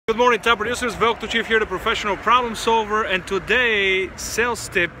Good morning, top producers. Velko Chief here, the professional problem solver, and today sales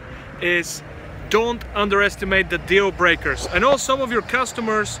tip is don't underestimate the deal breakers. I know some of your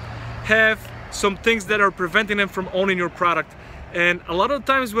customers have some things that are preventing them from owning your product, and a lot of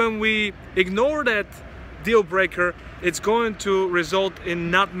times when we ignore that deal breaker, it's going to result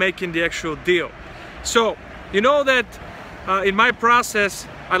in not making the actual deal. So you know that in my process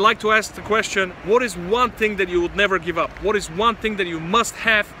I like to ask the question, what is one thing that you would never give up? What is one thing that you must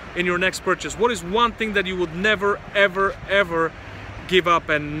have in your next purchase? What is one thing that you would never ever give up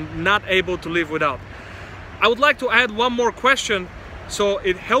and not able to live without? I would like to add one more question so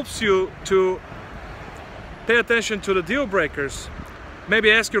it helps you to pay attention to the deal breakers. Maybe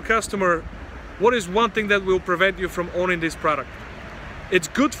ask your customer, what is one thing that will prevent you from owning this product? It's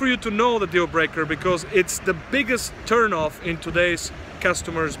good for you to know the deal breaker because it's the biggest turnoff in today's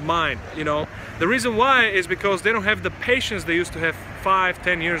customer's mind. You know, the reason why is because they don't have the patience they used to have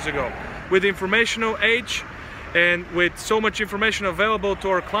 5-10 years ago. With the informational age and with so much information available to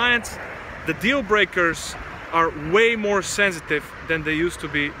our clients, the deal breakers are way more sensitive than they used to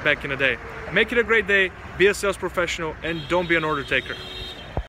be back in the day. Make it a great day, be a sales professional, and don't be an order taker.